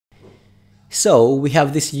So we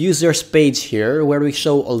have this users page here where we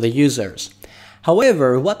show all the users.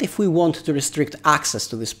 However, what if we want to restrict access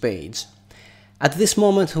to this page? At this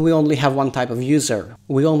moment, we only have one type of user.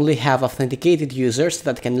 We only have authenticated users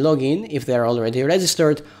that can log in if they are already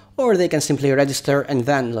registered, or they can simply register and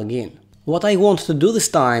then log in. What I want to do this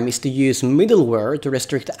time is to use middleware to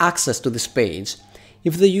restrict access to this page.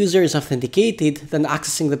 If the user is authenticated, then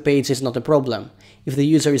accessing the page is not a problem. If the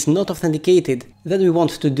user is not authenticated, then we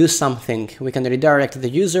want to do something. We can redirect the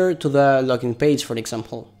user to the login page, for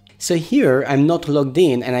example. So here I'm not logged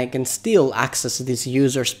in and I can still access this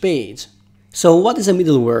user's page. So what is a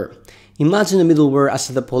middleware? Imagine a middleware as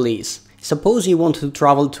the police. Suppose you want to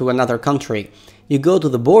travel to another country. You go to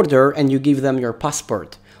the border and you give them your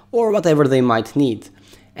passport, or whatever they might need.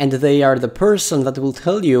 And they are the person that will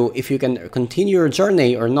tell you if you can continue your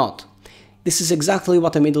journey or not. This is exactly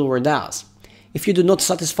what a middleware does. If you do not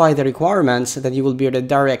satisfy the requirements, then you will be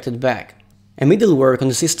redirected back. A middleware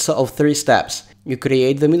consists of 3 steps. You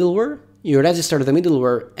create the middleware, you register the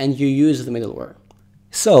middleware, and you use the middleware.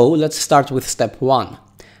 So let's start with step 1.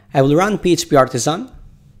 I will run PHP artisan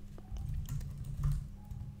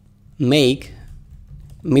make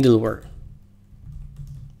middleware.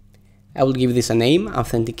 I will give this a name,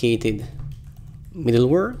 authenticated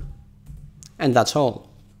middleware, and that's all.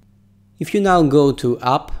 If you now go to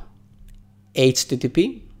app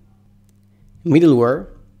http middleware,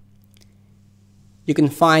 you can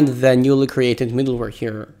find the newly created middleware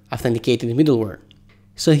here, authenticated middleware.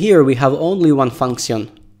 So here we have only one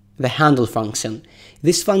function, the handle function.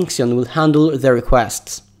 This function will handle the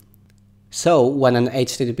requests. So when an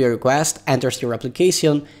HTTP request enters your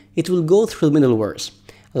application, it will go through middlewares.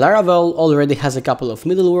 Laravel already has a couple of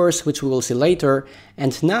middlewares, which we will see later,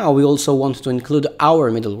 and now we also want to include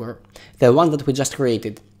our middleware, the one that we just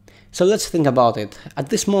created. So let's think about it. At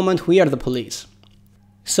this moment we are the police.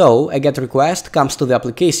 So a GET request comes to the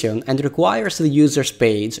application and requires the user's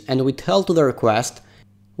page, and we tell to the request,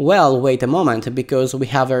 well, wait a moment, because we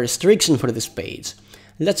have a restriction for this page.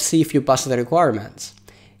 Let's see if you pass the requirements.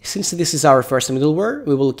 Since this is our first middleware,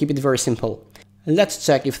 we will keep it very simple. Let's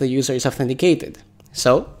check if the user is authenticated.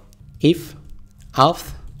 So, if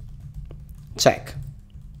auth check.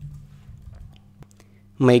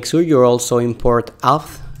 Make sure you also import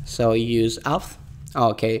auth, so use auth.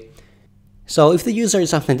 Okay. So if the user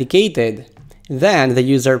is authenticated, then the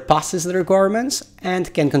user passes the requirements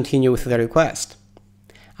and can continue with the request.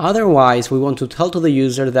 Otherwise, we want to tell to the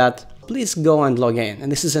user that please go and log in,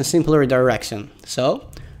 and this is a simple redirection. So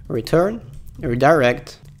return,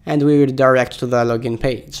 redirect, and we redirect to the login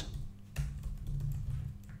page.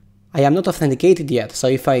 I am not authenticated yet, so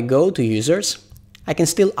if I go to users, I can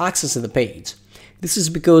still access the page. This is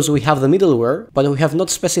because we have the middleware, but we have not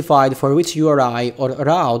specified for which URI or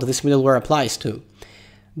route this middleware applies to.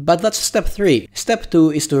 But that's step 3. Step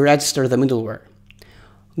 2 is to register the middleware.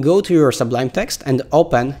 Go to your Sublime text and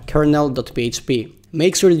open kernel.php.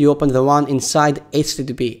 Make sure you open the one inside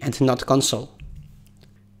HTTP and not console.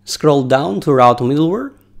 Scroll down to route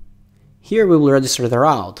middleware. Here we will register the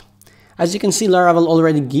route. As you can see, Laravel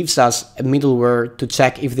already gives us a middleware to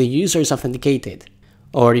check if the user is authenticated,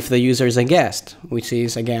 or if the user is a guest, which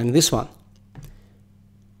is again this one.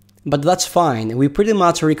 But that's fine, we pretty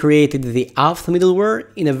much recreated the auth middleware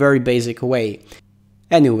in a very basic way.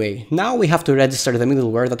 Anyway, now we have to register the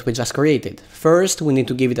middleware that we just created. First, we need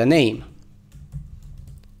to give it a name.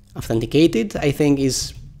 Authenticated, I think,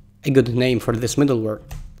 is a good name for this middleware.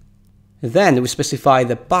 Then we specify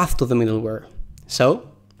the path to the middleware. So,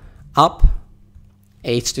 app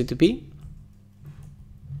http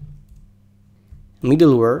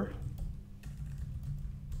middleware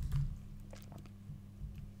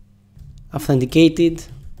authenticated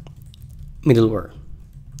middleware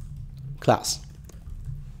class.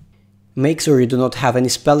 Make sure you do not have any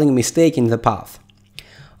spelling mistake in the path.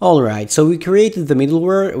 Alright, so we created the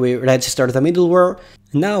middleware, we registered the middleware,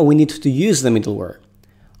 now we need to use the middleware.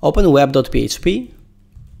 Open web.php.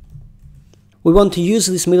 We want to use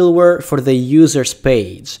this middleware for the user's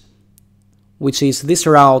page, which is this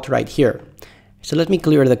route right here. So let me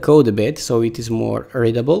clear the code a bit so it is more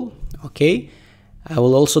readable. Okay, I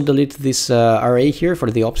will also delete this array here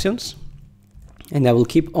for the options, and I will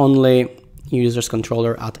keep only user's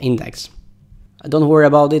controller at index. Don't worry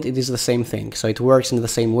about it, it is the same thing, so it works in the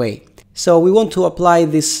same way. So we want to apply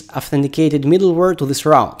this authenticated middleware to this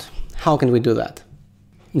route. How can we do that?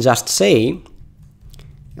 Just say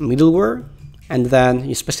middleware, and then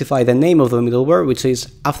you specify the name of the middleware, which is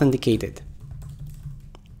authenticated.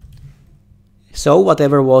 So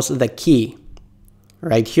whatever was the key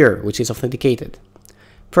right here, which is authenticated.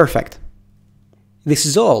 Perfect. This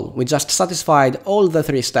is all. We just satisfied all the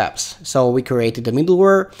 3 steps. So we created the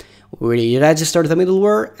middleware, we registered the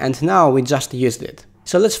middleware, and now we just used it.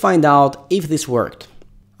 So let's find out if this worked.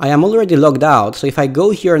 I am already logged out, so if I go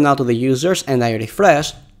here now to the users and I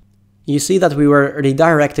refresh, you see that we were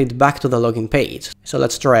redirected back to the login page. So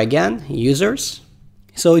let's try again, users.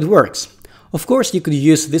 So it works. Of course, you could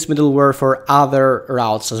use this middleware for other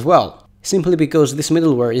routes as well, simply because this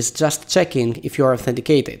middleware is just checking if you are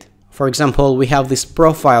authenticated. For example, we have this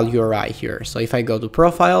profile URI here. So if I go to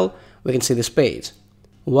profile, we can see this page.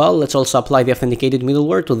 Well, let's also apply the authenticated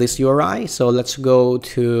middleware to this URI. So let's go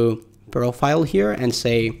to profile here and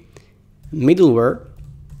say middleware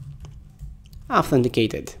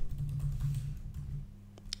authenticated.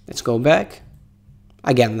 Let's go back.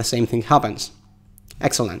 Again, the same thing happens.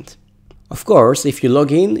 Excellent. Of course, if you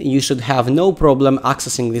log in, you should have no problem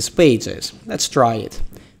accessing these pages. Let's try it.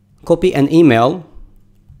 Copy an email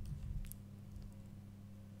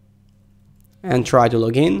and try to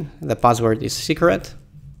log in. The password is secret.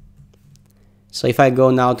 So if I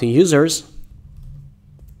go now to users,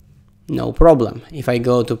 no problem. If I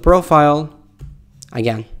go to profile,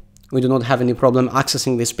 again, we do not have any problem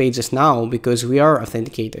accessing these pages now because we are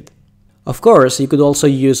authenticated. Of course, you could also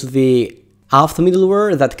use the auth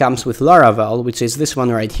middleware that comes with Laravel, which is this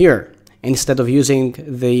one right here, instead of using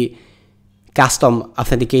the custom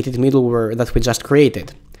authenticated middleware that we just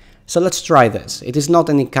created. So let's try this. It is not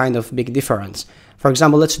any kind of big difference. For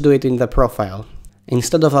example, let's do it in the profile.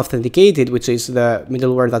 Instead of authenticated, which is the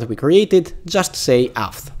middleware that we created, just say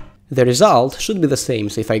auth. The result should be the same.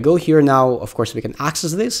 So if I go here now, of course, we can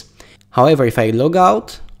access this. However, if I log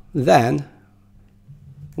out, then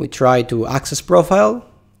we try to access profile,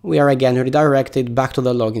 we are again redirected back to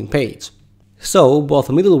the login page. So both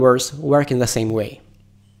middlewares work in the same way.